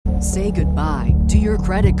Say goodbye to your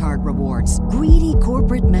credit card rewards. Greedy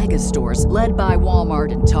corporate mega stores, led by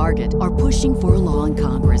Walmart and Target, are pushing for a law in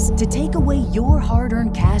Congress to take away your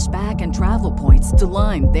hard-earned cash back and travel points to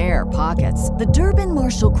line their pockets. The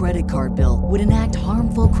Durbin-Marshall credit card bill would enact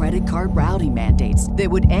harmful credit card routing mandates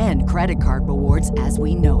that would end credit card rewards as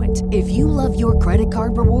we know it. If you love your credit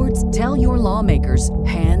card rewards, tell your lawmakers,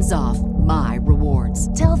 hands off my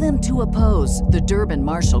rewards. Tell them to oppose the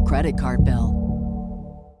Durbin-Marshall credit card bill.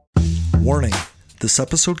 Warning, this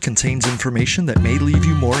episode contains information that may leave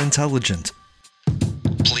you more intelligent.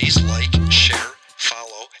 Please like, share,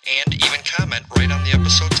 follow, and even comment right on the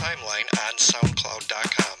episode timeline on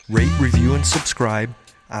SoundCloud.com. Rate, review, and subscribe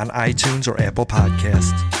on iTunes or Apple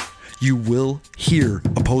Podcasts. You will hear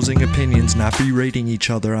opposing opinions not berating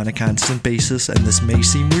each other on a constant basis, and this may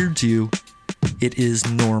seem weird to you. It is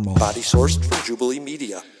normal. Body sourced from Jubilee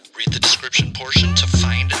Media. Read the description portion to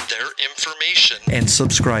find their information and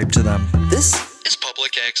subscribe to them. This is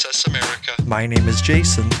Public Access America. My name is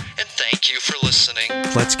Jason, and thank you for listening.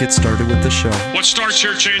 Let's get started with the show. What starts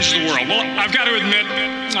here changes the world. Well, I've got to admit,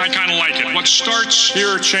 I kind of like it. What starts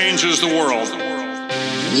here changes the world.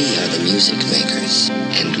 We are the music makers,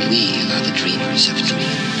 and we are the dreamers of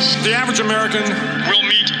dreams. The average American will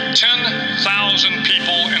meet 10,000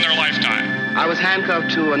 people in their lifetime. I was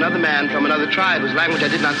handcuffed to another man from another tribe whose language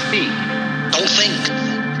I did not speak. Don't think.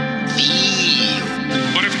 Feel.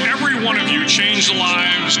 But if every one of you changed the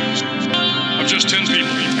lives of just 10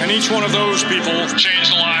 people, and each one of those people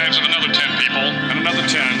changed the lives of another 10 people, and another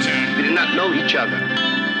 10. We did not know each other.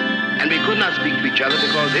 And we could not speak to each other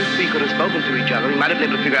because if we could have spoken to each other, we might have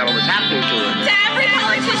been able to figure out what was happening to us. To every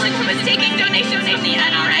politician who is taking donations from the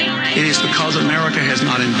NRA. It is because America has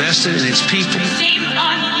not invested in its people. Shame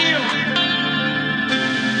on you.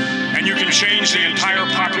 And you can change the entire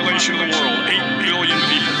population of the world, 8 billion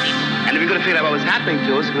people. And if we could have figured out what was happening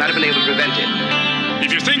to us, we might have been able to prevent it. If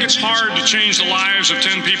you think it's hard to change the lives of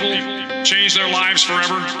 10 people, change their lives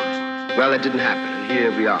forever, well, that didn't happen, and here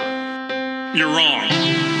we are. You're wrong.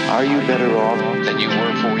 Are you better off than you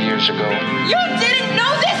were 4 years ago? You didn't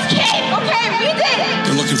know this kid, okay? We did.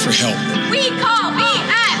 They're looking for help. We call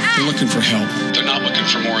BS. They're looking for help. They're not looking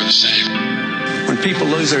for more of the same. When people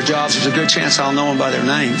lose their jobs, there's a good chance I'll know them by their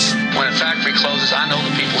names. When a factory closes, I know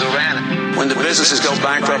the people who ran it. When the businesses go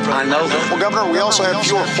bankrupt, I know them. Well, Governor, we also have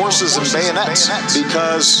fewer horses and bayonets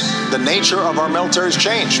because the nature of our military's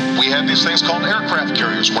changed. We have these things called aircraft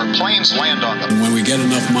carriers where planes land on them. When we get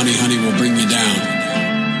enough money, honey, we'll bring you down.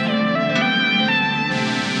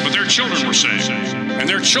 But their children were saved, and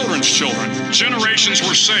their children's children. Generations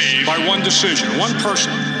were saved by one decision, one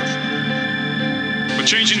person. But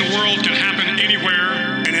changing the world can happen anywhere,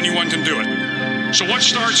 and anyone can do it. So what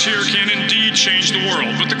starts here can indeed change the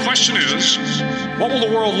world. But the question is, what will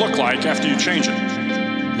the world look like after you change it?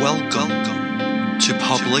 Welcome to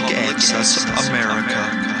Public Access America.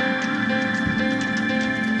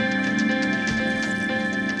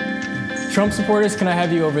 Trump supporters, can I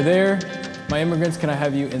have you over there? My immigrants, can I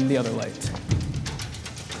have you in the other light?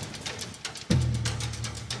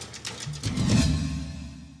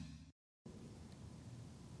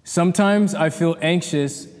 Sometimes I feel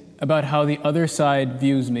anxious about how the other side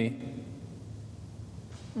views me.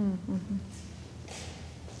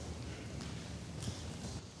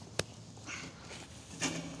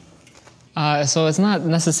 So it's not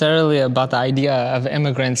necessarily about the idea of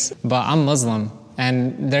immigrants, but I'm Muslim,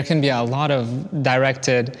 and there can be a lot of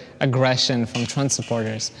directed aggression from Trump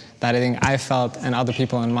supporters that I think I felt and other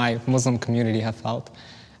people in my Muslim community have felt.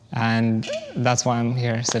 And that's why I'm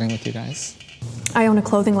here sitting with you guys. I own a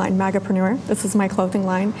clothing line, Magapreneur. This is my clothing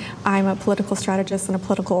line. I'm a political strategist and a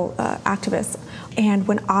political activist. And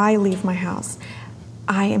when I leave my house,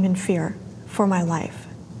 I am in fear for my life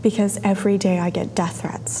because every day I get death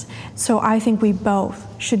threats. So I think we both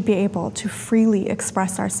should be able to freely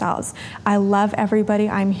express ourselves. I love everybody.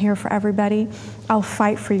 I'm here for everybody. I'll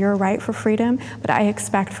fight for your right for freedom, but I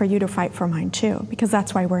expect for you to fight for mine too, because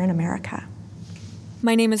that's why we're in America.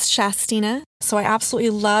 My name is Shastina. So I absolutely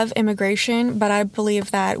love immigration, but I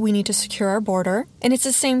believe that we need to secure our border. And it's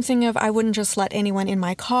the same thing of I wouldn't just let anyone in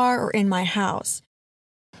my car or in my house.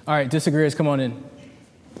 All right, disagreeers, come on in.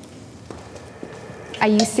 I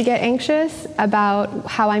used to get anxious about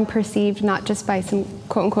how I'm perceived, not just by some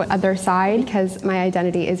quote-unquote other side, because my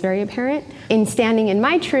identity is very apparent. In standing in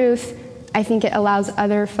my truth, I think it allows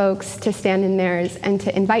other folks to stand in theirs and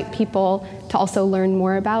to invite people to also learn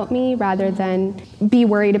more about me rather than be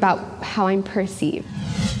worried about how I'm perceived.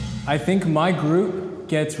 I think my group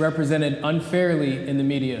gets represented unfairly in the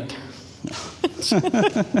media.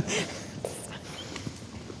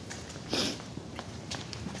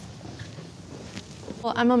 Well,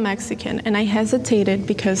 Well, I'm a Mexican, and I hesitated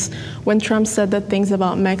because when Trump said the things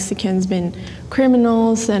about Mexicans being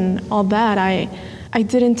criminals and all that, I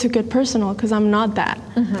didn't take it personal because I'm not that.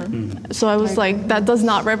 Mm-hmm. So I was like, that does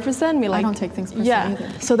not represent me. Like, I don't take things personally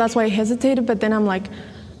either. So that's why I hesitated, but then I'm like,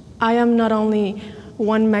 I am not only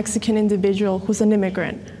one Mexican individual who's an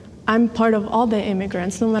immigrant. I'm part of all the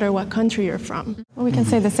immigrants, no matter what country you're from. Well, we can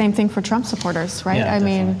say the same thing for Trump supporters, right? Yeah, I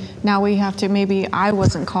mean, now we have to, maybe I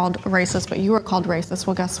wasn't called racist, but you were called racist.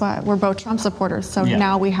 Well, guess what? We're both Trump supporters, so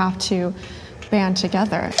now we have to band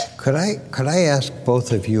together. Could I ask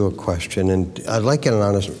both of you a question? And I'd like an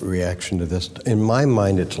honest reaction to this. In my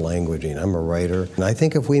mind, it's languaging. I'm a writer. And I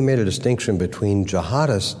think if we made a distinction between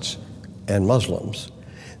jihadists and Muslims,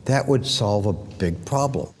 that would solve a big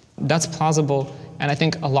problem. That's plausible. And I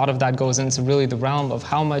think a lot of that goes into really the realm of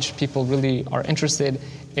how much people really are interested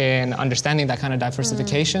in understanding that kind of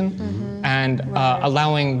diversification and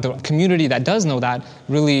allowing the community that does know that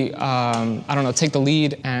really, take the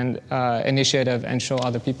lead and initiative and show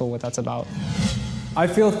other people what that's about. I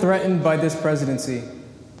feel threatened by this presidency.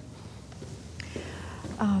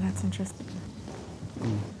 Oh, that's interesting.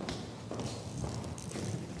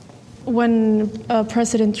 When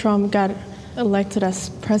President Trump got elected as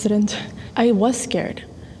president, I was scared,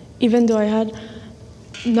 even though I had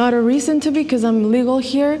not a reason to be because I'm legal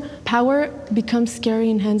here. Power becomes scary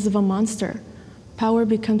in hands of a monster. Power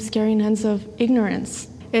becomes scary in hands of ignorance.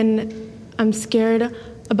 And I'm scared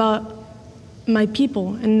about my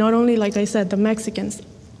people, and not only, like I said, the Mexicans,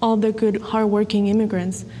 all the good, hardworking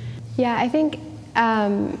immigrants. Yeah, I think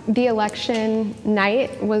the election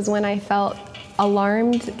night was when I felt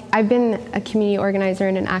alarmed. I've been a community organizer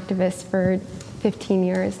and an activist for 15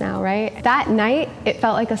 years now, right? That night, it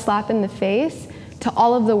felt like a slap in the face to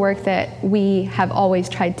all of the work that we have always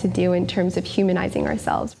tried to do in terms of humanizing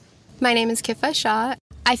ourselves. My name is Kifa Shah.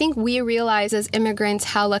 I think we realize as immigrants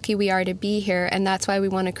how lucky we are to be here, and that's why we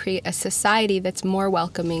want to create a society that's more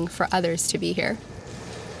welcoming for others to be here.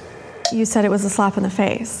 You said it was a slap in the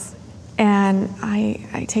face, and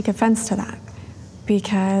I take offense to that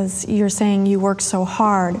because you're saying you work so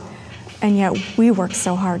hard, and yet we work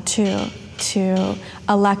so hard too, to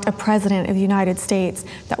elect a president of the United States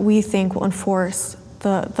that we think will enforce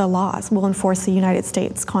the laws, will enforce the United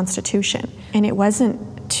States Constitution. And it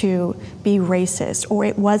wasn't to be racist, or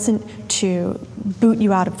it wasn't to boot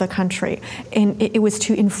you out of the country. And it was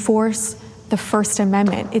to enforce the First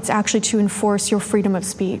Amendment. It's actually to enforce your freedom of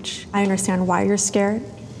speech. I understand why you're scared,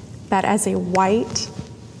 but as a white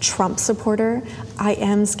Trump supporter, I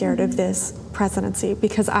am scared of this presidency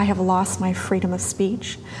because I have lost my freedom of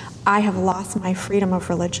speech. I have lost my freedom of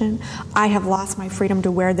religion. I have lost my freedom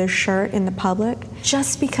to wear this shirt in the public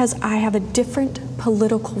just because I have a different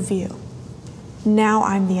political view. Now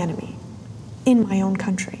I'm the enemy in my own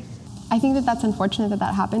country. I think that that's unfortunate that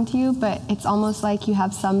that happened to you, but it's almost like you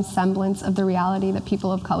have some semblance of the reality that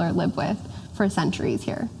people of color live with for centuries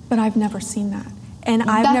here. But I've never seen that. And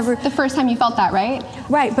That's the first time you felt that, right?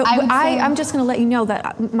 Right, but I'm just going to let you know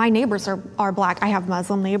that my neighbors are black. I have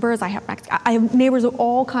Muslim neighbors. I have neighbors of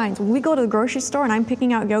all kinds. When we go to the grocery store and I'm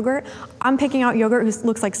picking out yogurt who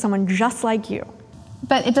looks like someone just like you.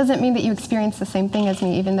 But it doesn't mean that you experience the same thing as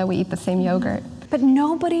me, even though we eat the same yogurt. But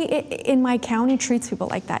nobody in my county treats people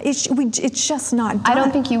like that. It's just not done. I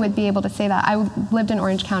don't think you would be able to say that. I lived in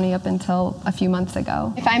Orange County up until a few months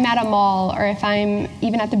ago. If I'm at a mall or if I'm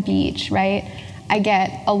even at the beach, right, I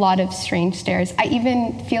get a lot of strange stares. I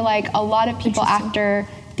even feel like a lot of people after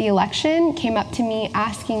the election came up to me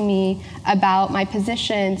asking me about my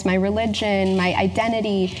positions, my religion, my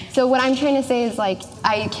identity. So what I'm trying to say is, like,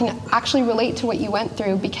 I can actually relate to what you went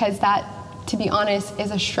through because that, to be honest,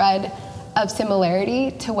 is a shred of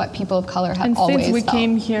similarity to what people of color have always felt. And since we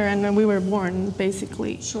came here and we were born,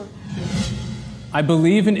 basically. Sure. I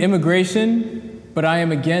believe in immigration, but I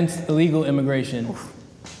am against illegal immigration. Oof.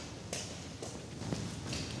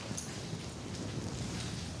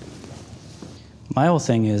 My whole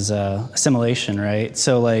thing is assimilation, right?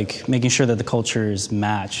 So, like, making sure that the cultures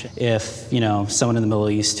match. If, someone in the Middle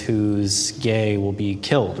East who's gay will be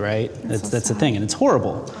killed, right? That's a thing, and it's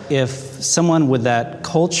horrible. If someone with that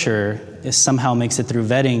culture somehow makes it through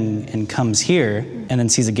vetting and comes here and then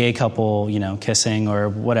sees a gay couple, kissing or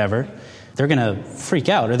whatever, they're gonna freak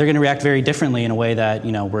out, or they're gonna react very differently in a way that,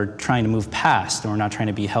 we're trying to move past, or we're not trying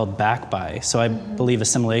to be held back by. So I believe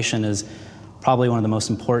assimilation is probably one of the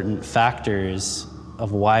most important factors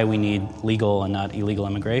of why we need legal and not illegal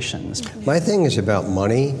immigration. My thing is about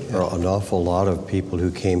money. An awful lot of people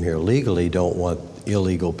who came here legally don't want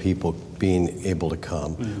illegal people being able to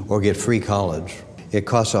come or get free college. It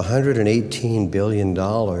costs $118 billion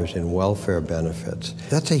in welfare benefits.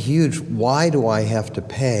 That's a huge, why do I have to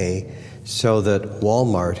pay so that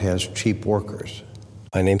Walmart has cheap workers?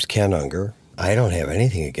 My name's Ken Unger. I don't have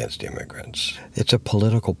anything against immigrants. It's a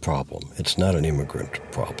political problem. It's not an immigrant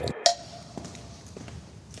problem.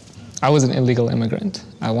 I was an illegal immigrant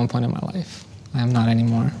at one point in my life. I am not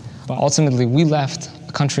anymore. But ultimately, we left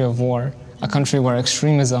a country of war, a country where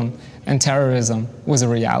extremism and terrorism was a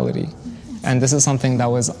reality. And this is something that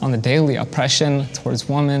was on the daily, oppression towards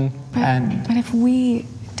women. But if we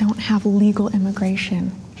don't have legal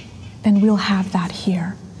immigration, then we'll have that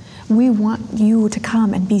here. We want you to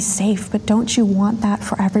come and be safe, but don't you want that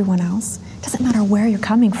for everyone else? It doesn't matter where you're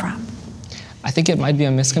coming from. I think it might be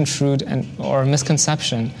a misconstrued or a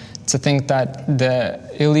misconception to think that the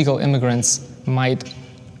illegal immigrants might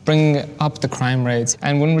bring up the crime rates.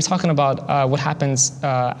 And when we're talking about what happens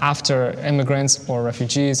after immigrants or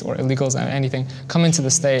refugees or illegals and anything come into the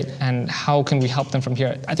state and how can we help them from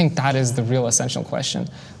here, I think that is the real essential question.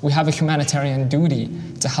 We have a humanitarian duty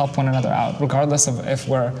to help one another out, regardless of if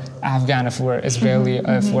we're Afghan, if we're Israeli,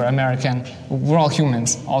 if we're American. We're all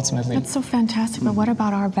humans, ultimately. That's so fantastic, but what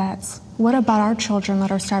about our vets? What about our children that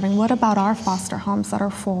are starving? What about our foster homes that are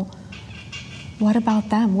full? What about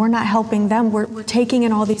them? We're not helping them. We're taking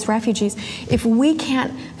in all these refugees. If we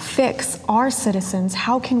can't fix our citizens,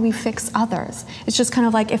 how can we fix others? It's just kind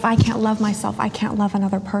of like, if I can't love myself, I can't love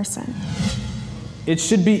another person. It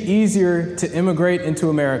should be easier to immigrate into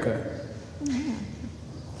America.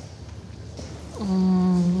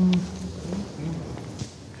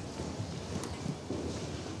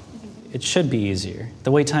 It should be easier.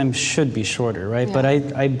 The wait time should be shorter, right? Yeah. But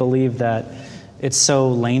I believe that it's so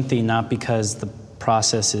lengthy not because the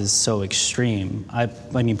process is so extreme. I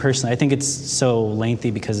mean, personally, I think it's so lengthy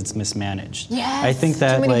because it's mismanaged. Yes. I think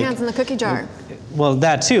that too many hands in the cookie jar. Well,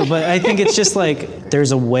 that too, but I think it's just like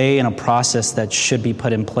there's a way and a process that should be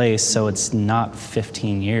put in place so it's not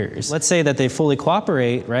 15 years. Let's say that they fully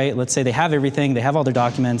cooperate, right? Let's say they have everything, they have all their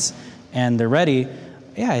documents, and they're ready.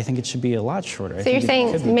 Yeah, I think it should be a lot shorter. So you're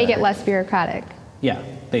saying make it less bureaucratic? Yeah,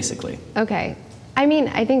 basically. Okay. I mean,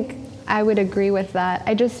 I think I would agree with that.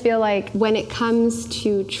 I just feel like when it comes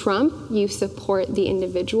to Trump, you support the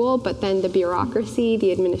individual, but then the bureaucracy,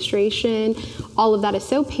 the administration, all of that is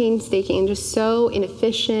so painstaking and just so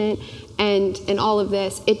inefficient. And all of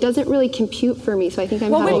this, it doesn't really compute for me. So I think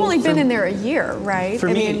we've only been in there a year, right? For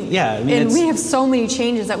me, yeah. And we have so many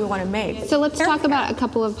changes that we want to make. So let's talk about a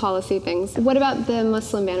couple of policy things. What about the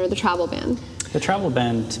Muslim ban or the travel ban? The travel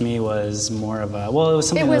ban to me was more of a, it was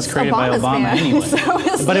something that was created by Obama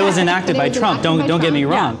anyway. But it was enacted by Trump. Don't get me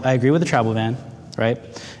wrong. Yeah. I agree with the travel ban, right?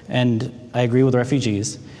 And I agree with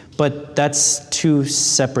refugees. But that's two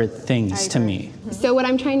separate things to me. So what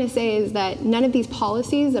I'm trying to say is that none of these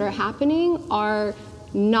policies that are happening are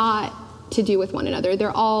not to do with one another.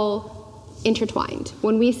 They're all intertwined.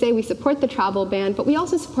 When we say we support the travel ban, but we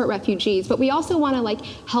also support refugees, but we also want to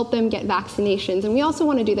help them get vaccinations, and we also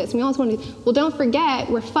want to do this, and we also want to well, don't forget,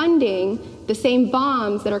 we're funding the same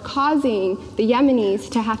bombs that are causing the Yemenis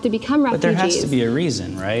to have to become refugees. But there has to be a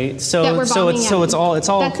reason, right? So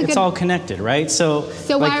it's all connected, right? So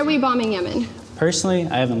why are we bombing Yemen? Personally,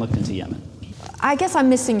 I haven't looked into Yemen. I guess I'm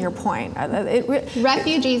missing your point.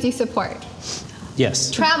 Refugees you support.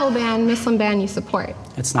 Yes. Travel ban, Muslim ban you support.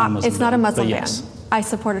 It's not a Muslim ban. It's not a Muslim ban. Yes. I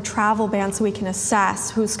support a travel ban so we can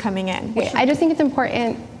assess who's coming in. I just think it's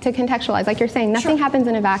important to contextualize. Like you're saying, nothing happens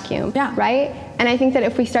in a vacuum, right? And I think that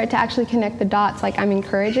if we start to actually connect the dots like I'm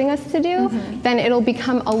encouraging us to do, then it'll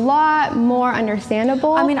become a lot more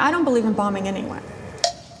understandable. I mean, I don't believe in bombing anyone.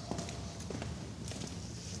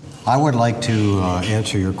 I would like to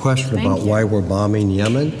answer your question about why we're bombing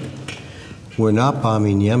Yemen. We're not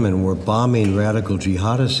bombing Yemen, we're bombing radical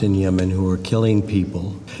jihadists in Yemen who are killing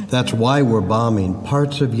people. That's why we're bombing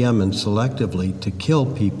parts of Yemen selectively to kill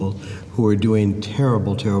people who are doing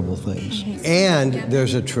terrible, terrible things. And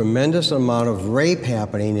there's a tremendous amount of rape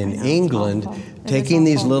happening in England, taking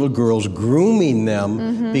these little girls, grooming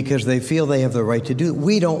them because they feel they have the right to do it.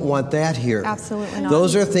 We don't want that here. Absolutely not.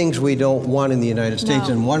 Those are things we don't want in the United States.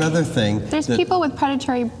 And one other thing. There's people with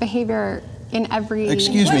predatory behavior in every...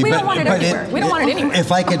 Excuse me, we don't want it everywhere. We don't want it anywhere.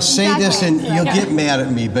 If I could say this, and you'll get mad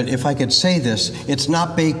at me, but if I could say this, it's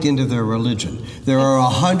not baked into their religion. There are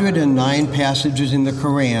 109 passages in the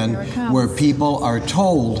Quran where people are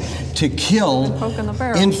told to kill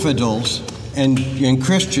infidels and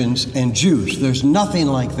Christians and Jews. There's nothing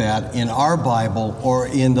like that in our Bible or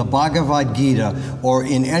in the Bhagavad Gita or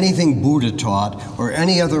in anything Buddha taught or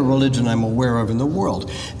any other religion I'm aware of in the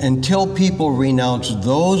world. Until people renounce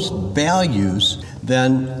those values,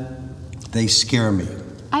 then they scare me.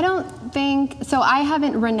 I don't think so. I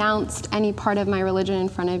haven't renounced any part of my religion in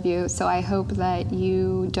front of you, so I hope that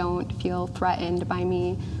you don't feel threatened by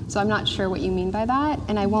me. So I'm not sure what you mean by that,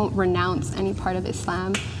 and I won't renounce any part of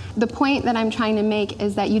Islam. The point that I'm trying to make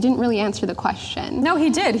is that you didn't really answer the question. No, he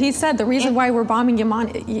did. He said the reason why we're bombing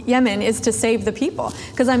Yemen is to save the people.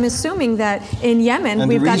 Because I'm assuming that in Yemen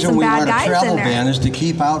we've got some bad guys in there. And the reason we want a travel ban is to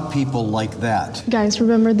keep out people like that. Guys,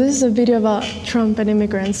 remember, this is a video about Trump and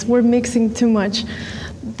immigrants. We're mixing too much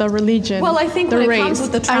the religion, well, I think the when race. it comes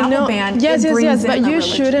with the travel ban, yes, it brings but in the you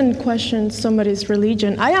religion. shouldn't question somebody's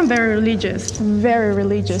religion. I am very religious, very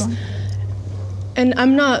religious. Sure. And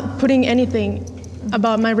I'm not putting anything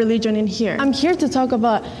about my religion in here. I'm here to talk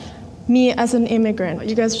about me as an immigrant.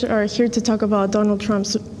 You guys are here to talk about Donald Trump,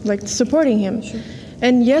 like supporting him. Sure.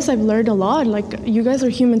 And yes, I've learned a lot. Like, you guys are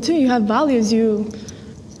human too. You have values.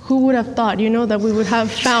 Who would have thought, that we would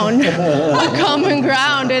have found a common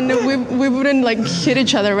ground and we wouldn't like hit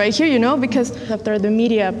each other right here, because after the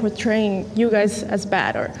media portraying you guys as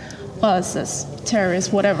bad or us as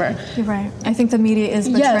terrorists, whatever. You're right. I think the media is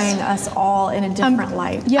portraying us all in a different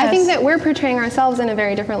light. Yes. I think that we're portraying ourselves in a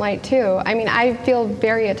very different light too. I mean, I feel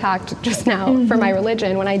very attacked just now for my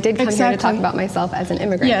religion when I did come here to talk about myself as an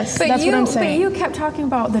immigrant. Yes, that's what I'm saying. But you kept talking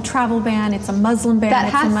about the travel ban. It's a Muslim ban.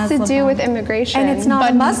 That has to do with immigration. And it's not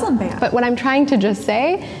a Muslim ban. But what I'm trying to just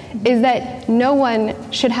say is that no one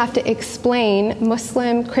should have to explain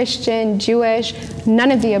Muslim, Christian, Jewish, none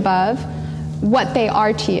of the above, what they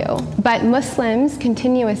are to you. But Muslims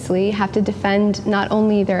continuously have to defend not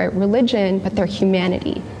only their religion, but their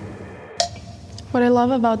humanity. What I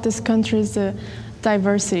love about this country is the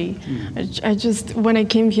diversity. When I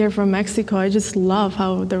came here from Mexico, I just love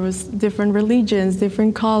how there was different religions,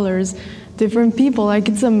 different colors, different people. Like,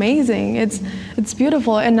 it's amazing. It's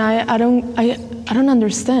beautiful. And I don't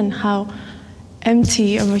understand how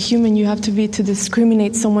empty of a human you have to be to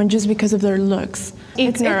discriminate someone just because of their looks.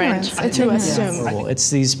 Ignorant to assume. It's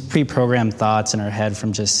these pre-programmed thoughts in our head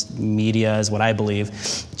from just media, is what I believe,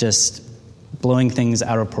 just blowing things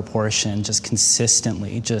out of proportion, just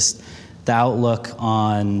consistently, just the outlook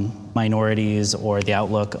on minorities or the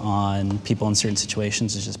outlook on people in certain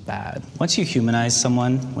situations is just bad. Once you humanize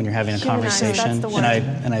someone when you're having a conversation,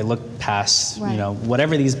 and I look past,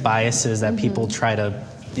 whatever these biases that people try to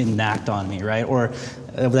enact on me, right? Or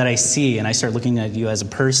that I see, and I start looking at you as a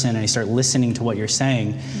person, and I start listening to what you're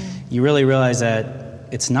saying, you really realize that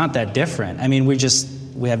it's not that different. I mean, we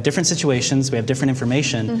have different situations, we have different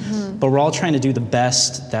information, but we're all trying to do the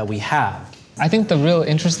best that we have. I think the real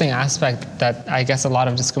interesting aspect that I guess a lot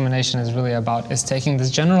of discrimination is really about is taking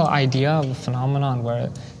this general idea of a phenomenon where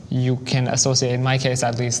you can associate, in my case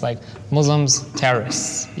at least, like Muslims,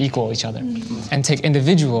 terrorists, equal each other, and take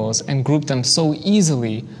individuals and group them so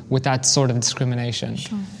easily with that sort of discrimination.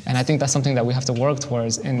 Sure. And I think that's something that we have to work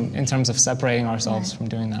towards in terms of separating ourselves from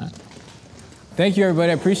doing that. Thank you,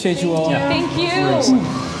 everybody. I appreciate you all. Thank you.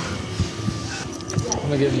 I'm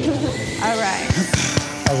gonna give you. All right.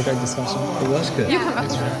 That was a great discussion. It was good. You come up.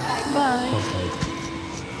 Bye.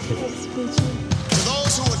 To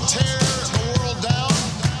those who would tear the world down,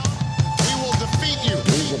 we will defeat you.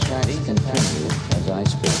 These attacks continue as I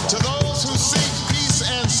speak. To those who seek peace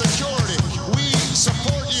and security, we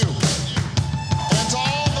support you. And to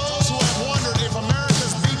all those who have wondered if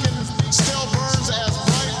America's beacon still burns as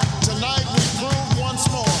bright, tonight we prove once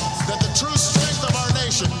more that the true strength of our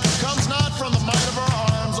nation comes not from the might of our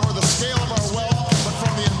arms or the scale of our wealth, but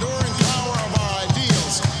from the enduring power of our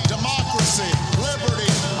ideals, democracy,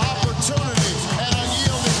 liberty, opportunity, and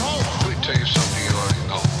unyielding hope. Let me tell you something you already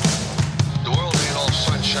know. The world ain't all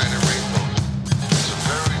sunshine and rainbows. It's a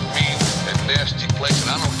very mean and nasty place,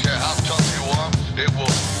 and I don't care how tough you are, it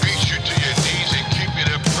will beat you to your knees and keep you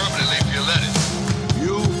there permanently if you let it.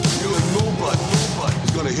 You and nobody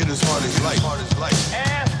is gonna hit as hard as life.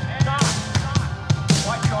 Ask not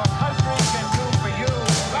what your country can do for you.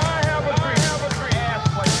 I have a dream. Ask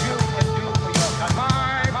what you can do for your country.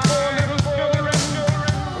 My poor little children,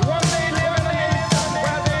 one day live in a nation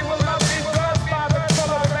where they will not be judged by the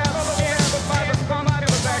color of their skin, but by the content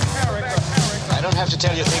of their character. I don't have to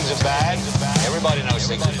tell you things are bad. Everybody knows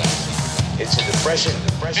things are bad. It's a depression.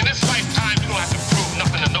 In this lifetime, you don't have to prove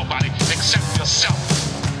nothing to nobody except yourself.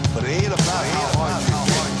 But it ain't about how hard you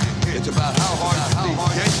get. It's about how hard you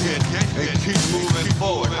get and keep moving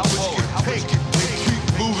forward. How much you can take and keep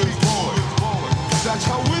moving forward. That's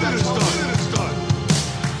how winning is done.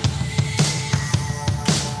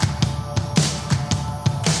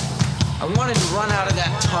 I wanted to run out of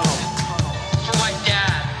that tunnel. For my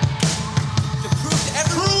dad. To prove to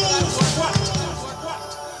everyone what?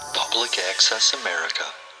 Public Access America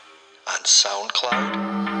on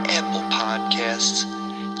SoundCloud, Apple Podcasts,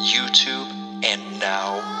 YouTube, and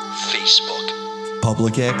now Facebook.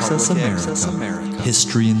 Public Access America.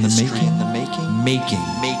 History in the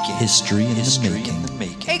making. History in the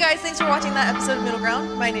making. Hey guys, thanks for watching that episode of Middle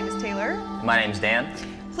Ground. My name is Taylor. My name's Dan.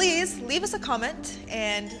 Please leave us a comment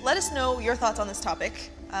and let us know your thoughts on this topic.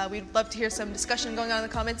 We'd love to hear some discussion going on in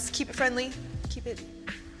the comments. Keep it friendly. Keep it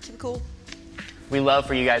cool. We love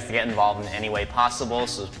for you guys to get involved in any way possible,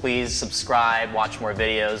 so please subscribe, watch more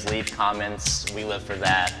videos, leave comments. We live for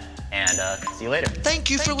that. And see you later. Thank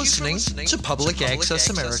you for listening to Public Access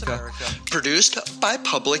America, produced by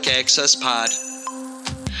Public Access Pod.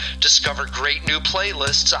 Discover great new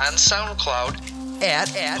playlists on SoundCloud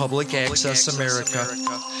at Public Access America.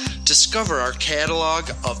 Discover our catalog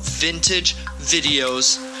of vintage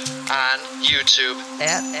videos on YouTube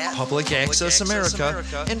at Public Access America.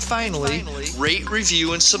 And finally, rate,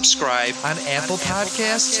 review, and subscribe on Apple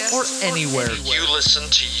Podcasts or anywhere you listen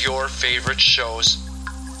to your favorite shows.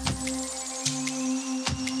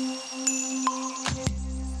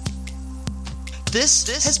 This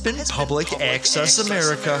has been Public Access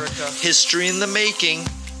America. History in the making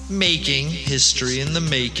history in the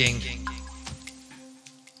making.